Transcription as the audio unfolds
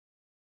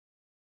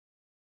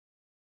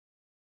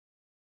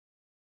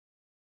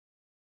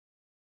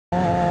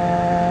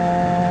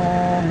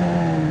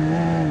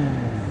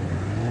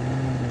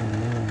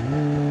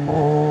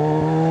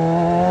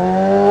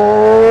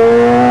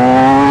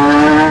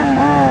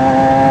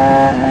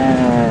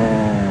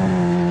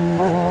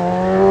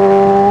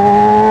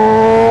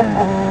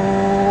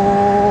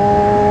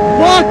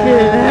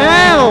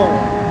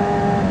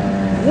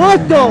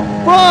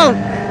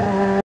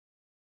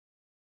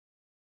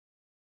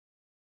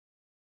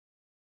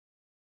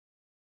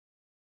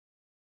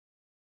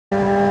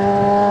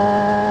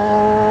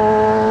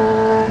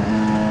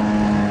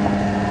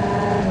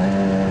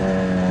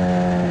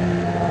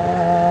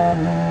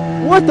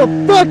What the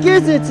fuck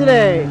is it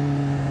today?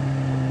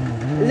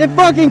 Is it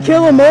fucking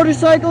Kill a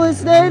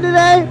Motorcyclist Day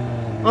today?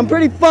 I'm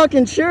pretty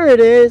fucking sure it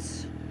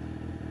is.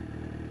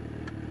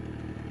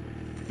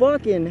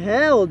 Fucking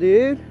hell,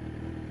 dude.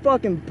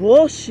 Fucking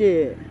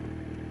bullshit.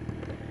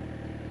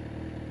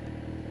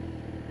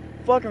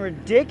 Fucking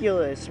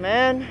ridiculous,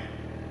 man.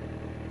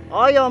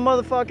 All y'all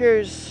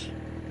motherfuckers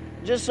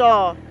just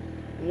saw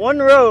one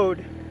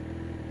road,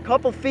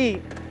 couple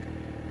feet,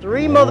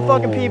 3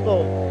 motherfucking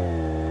people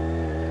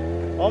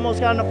almost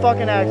got in a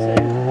fucking accident.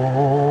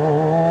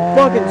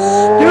 Fucking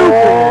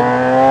stupid.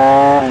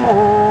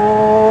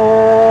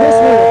 Piss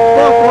me the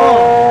fuck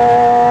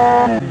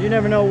off. You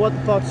never know what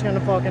the fuck's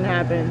gonna fucking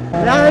happen.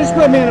 That just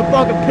put me in a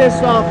fucking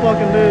pissed off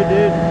fucking mood,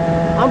 dude.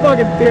 I'm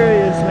fucking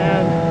furious,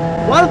 man.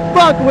 Why the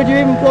fuck would you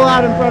even pull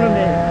out in front of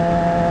me?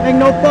 Make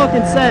no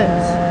fucking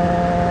sense.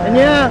 And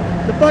yeah,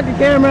 the fucking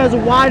camera has a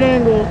wide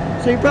angle,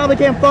 so you probably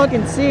can't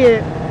fucking see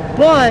it,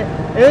 but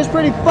it was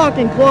pretty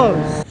fucking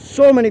close.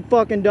 So many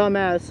fucking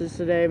dumbasses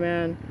today,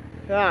 man.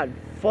 God,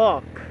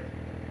 fuck.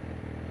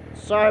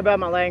 Sorry about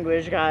my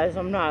language, guys.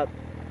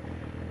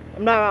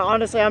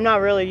 Honestly, I'm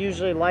not really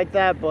usually like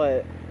that,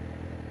 but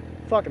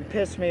fucking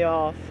pissed me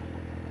off.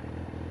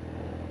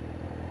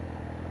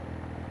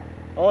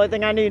 Only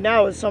thing I need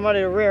now is somebody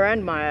to rear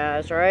end my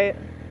ass, right?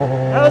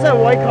 How is that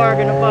white car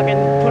gonna fucking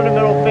put a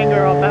middle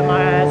finger up at my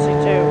ass,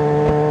 too?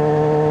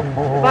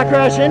 If I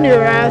crash into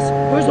your ass,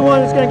 who's the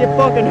one that's gonna get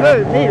fucking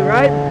hurt? Me,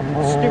 right?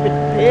 Stupid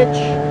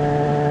bitch.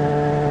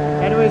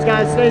 Anyways,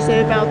 guys, stay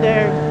safe out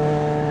there.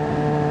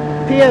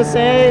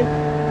 P.S.A.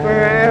 for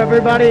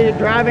everybody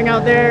driving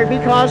out there. Be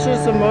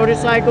cautious of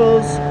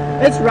motorcycles.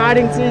 It's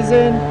riding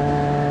season.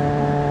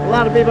 A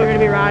lot of people are gonna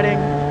be riding.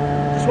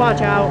 Just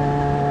watch out.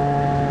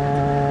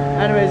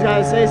 Anyways,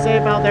 guys, stay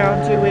safe out there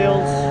on 2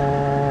 wheels.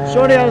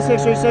 Shorty out of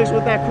 636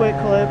 with that quick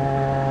clip.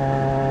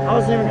 I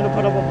wasn't even gonna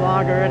put up a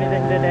vlog or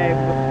anything today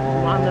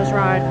on this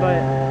ride,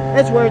 but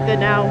it's worth it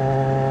now.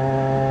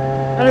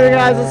 Anyway,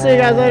 guys, I'll see you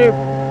guys later.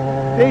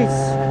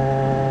 Peace.